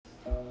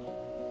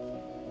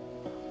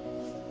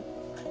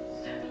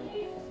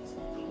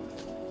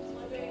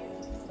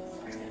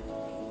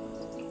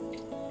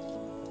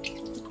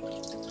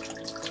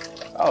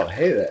Oh,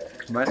 hey there.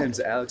 My name's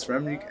Alex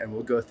Remnick, and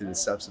we'll go through the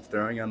steps of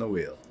throwing on the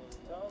wheel.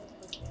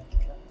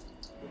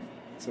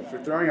 So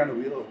for throwing on the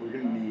wheel, we're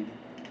going to need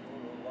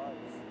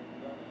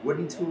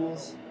wooden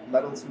tools,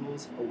 metal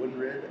tools, a wooden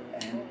rib,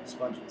 and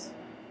sponges.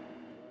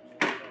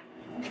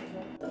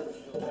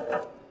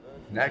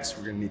 Next,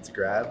 we're going to need to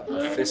grab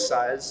a fist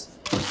size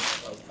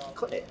of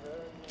clay.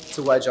 It's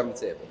a wedge on the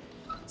table,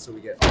 so we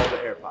get all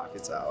the air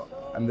pockets out.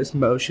 And this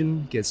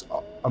motion gets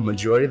a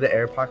majority of the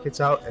air pockets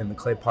out and the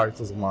clay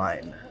particles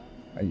line.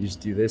 And you just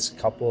do this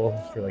for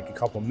like a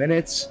couple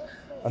minutes,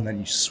 and then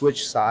you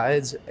switch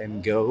sides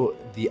and go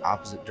the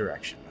opposite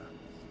direction.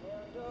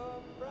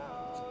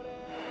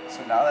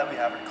 So now that we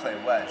have our clay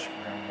wedge,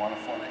 we're going to want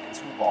to form it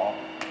into a ball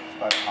just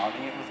by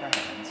pounding it with our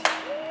hands.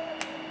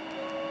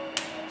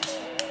 Just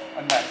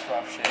a nice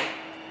rough shape.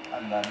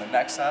 And then the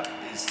next step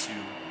is to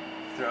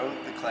throw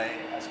the clay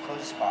as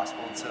close as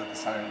possible to the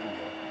center of the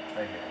wheel,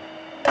 right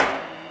here.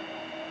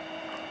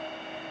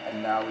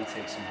 And now we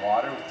take some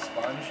water with a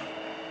sponge,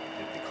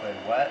 get the clay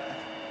wet,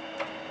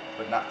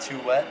 but not too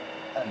wet,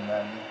 and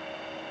then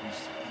we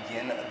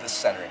begin the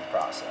centering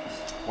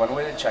process. One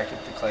way to check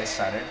if the clay is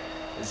centered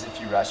is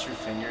if you rest your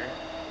finger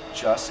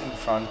just in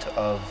front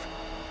of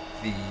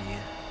the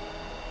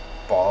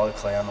ball of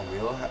clay on the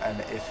wheel, and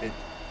if it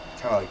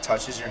kind of like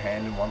touches your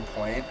hand in one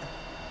point,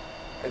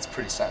 it's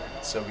pretty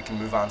centered. So we can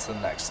move on to the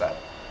next step.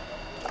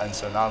 And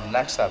so now the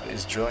next step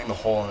is drilling the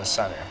hole in the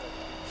center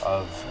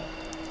of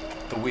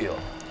the wheel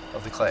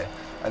of the clay.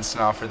 And so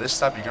now for this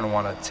step, you're going to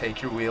want to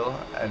take your wheel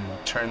and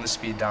turn the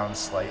speed down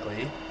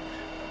slightly,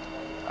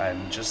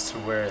 and just to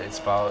where it's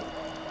about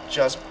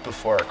just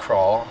before a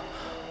crawl.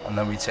 And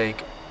then we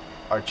take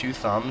our two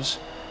thumbs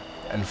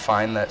and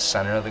find that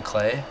center of the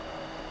clay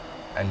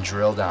and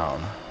drill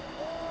down.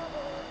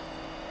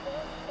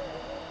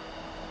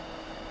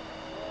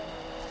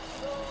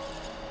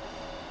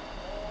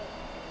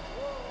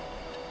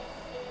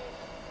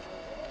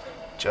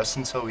 Just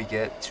until we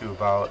get to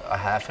about a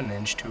half an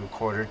inch to a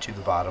quarter to the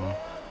bottom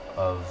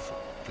of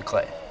the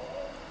clay.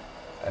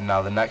 And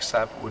now the next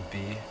step would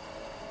be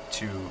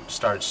to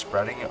start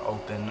spreading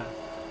open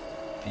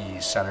the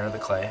center of the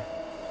clay.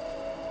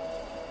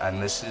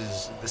 And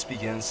this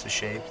begins to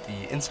shape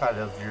the inside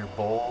of your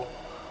bowl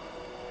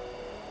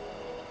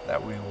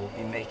that we will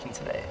be making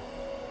today.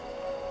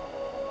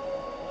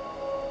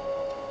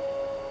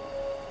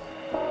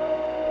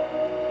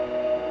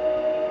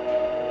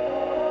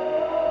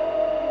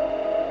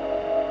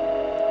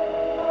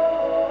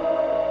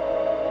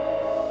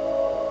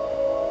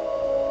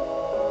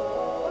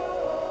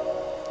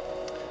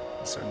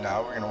 So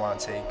now we're going to want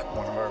to take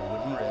one of our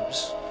wooden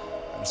ribs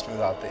and smooth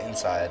out the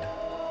inside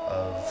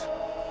of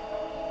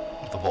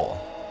the bowl.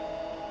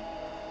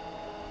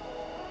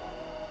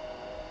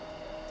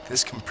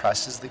 This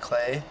compresses the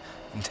clay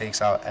and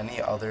takes out any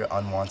other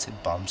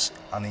unwanted bumps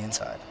on the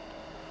inside.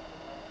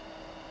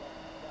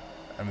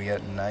 And we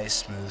get a nice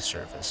smooth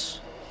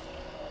surface.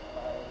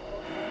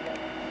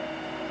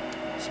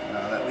 So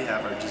now that we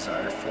have our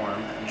desired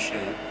form and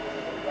shape,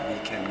 we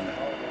can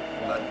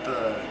let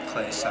the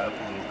clay set up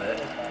a little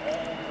bit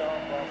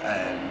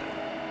and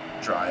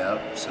dry up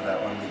so that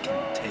when we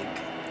can take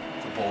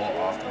the bowl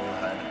off the wheel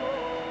head,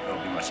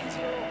 it'll be much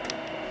easier.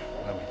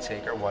 And then we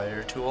take our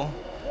wire tool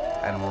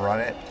and run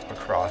it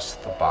across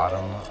the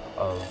bottom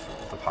of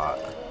the pot,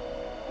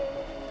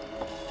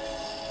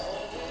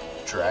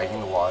 dragging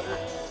the water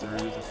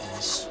through the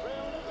piece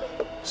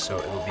so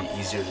it'll be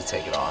easier to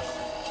take it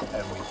off,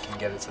 and we can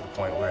get it to the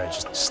point where it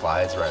just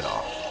slides right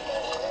off.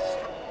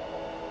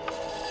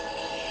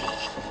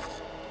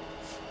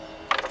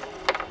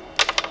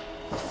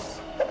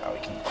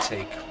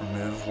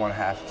 Remove one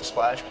half of the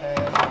splash pan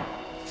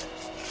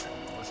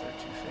with our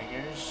two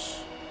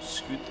fingers,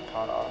 scoot the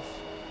pot off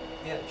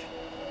the edge.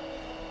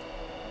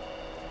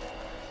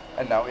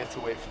 And now we have to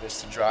wait for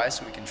this to dry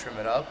so we can trim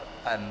it up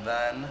and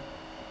then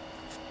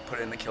put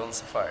it in the kiln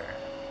to fire.